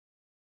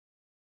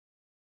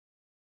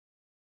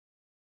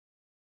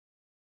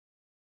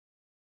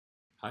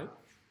Hi,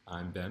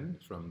 I'm Ben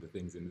from the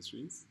Things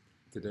Industries.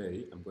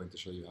 Today, I'm going to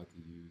show you how to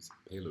use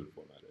payload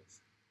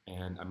formatters.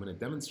 And I'm going to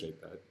demonstrate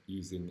that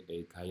using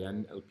a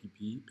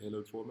CayenneLPP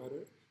payload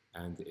formatter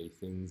and a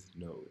Things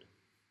node.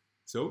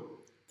 So,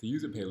 to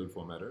use a payload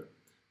formatter,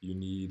 you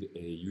need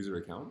a user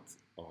account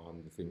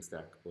on the Things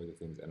stack or the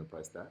Things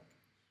enterprise stack,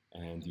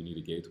 and you need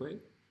a gateway,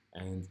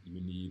 and you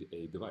need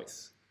a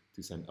device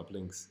to send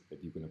uplinks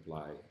that you can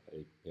apply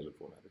a payload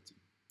formatter to.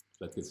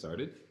 Let's get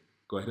started.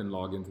 Go ahead and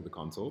log into the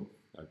console.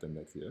 I've done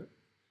that here.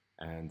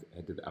 And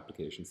head to the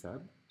Applications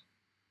tab.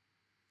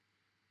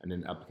 And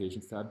in the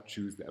Applications tab,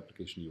 choose the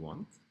application you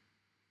want.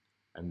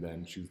 And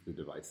then choose the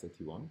device that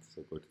you want.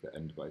 So go to the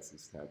End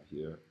Devices tab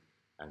here.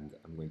 And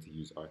I'm going to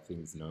use our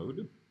Things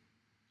node.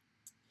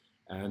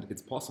 And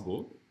it's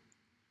possible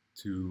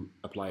to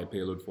apply a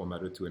payload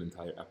formatter to an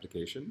entire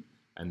application.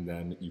 And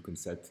then you can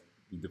set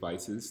the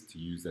devices to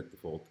use that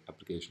default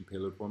application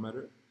payload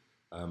formatter,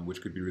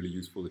 which could be really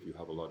useful if you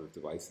have a lot of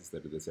devices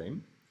that are the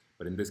same.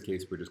 But in this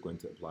case, we're just going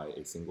to apply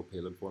a single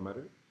payload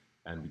formatter.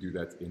 And we do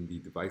that in the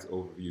device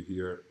overview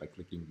here by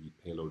clicking the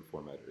Payload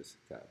Formatters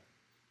tab.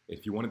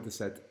 If you wanted to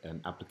set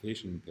an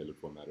application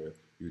payload formatter,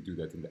 you would do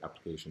that in the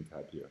Application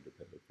tab here under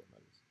Payload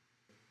Formatters.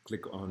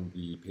 Click on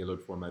the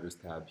Payload Formatters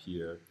tab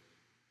here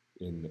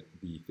in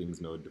the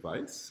Things node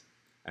device.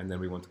 And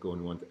then we want to go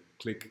and we want to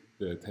click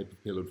the type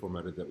of payload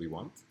formatter that we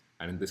want.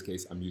 And in this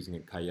case, I'm using a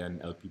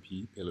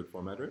CayenneLPP payload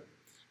formatter.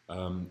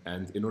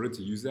 And in order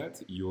to use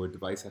that, your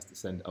device has to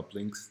send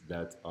uplinks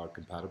that are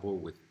compatible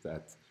with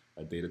that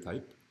data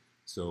type.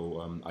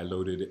 So I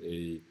loaded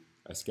a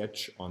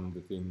sketch on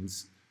the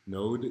Things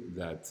node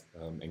that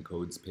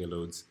encodes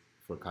payloads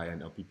for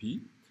CayenneLPP.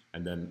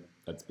 And then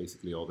that's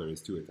basically all there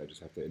is to it. I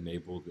just have to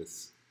enable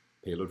this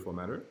payload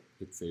formatter,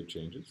 hit Save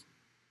Changes.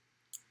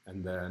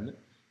 And then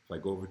if I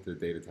go over to the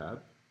Data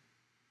tab,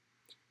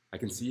 I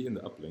can see in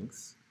the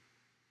uplinks,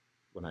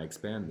 when I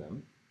expand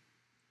them,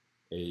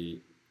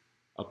 a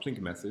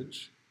uplink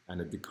message and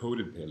a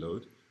decoded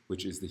payload,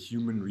 which is the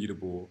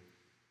human-readable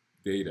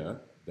data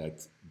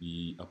that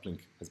the uplink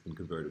has been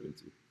converted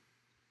into.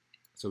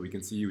 So we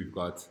can see we've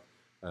got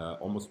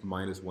almost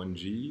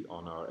 -1G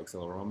on our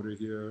accelerometer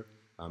here,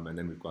 and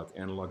then we've got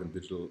analog and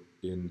digital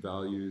in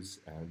values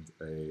and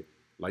a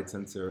light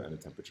sensor and a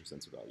temperature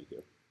sensor value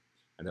here.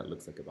 And that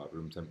looks like about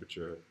room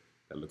temperature.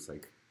 That looks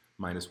like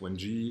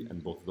 -1G,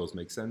 and both of those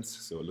make sense,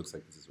 so it looks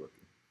like this is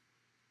working.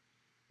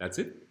 That's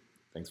it.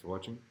 Thanks for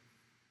watching.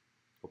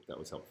 Hope that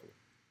was helpful.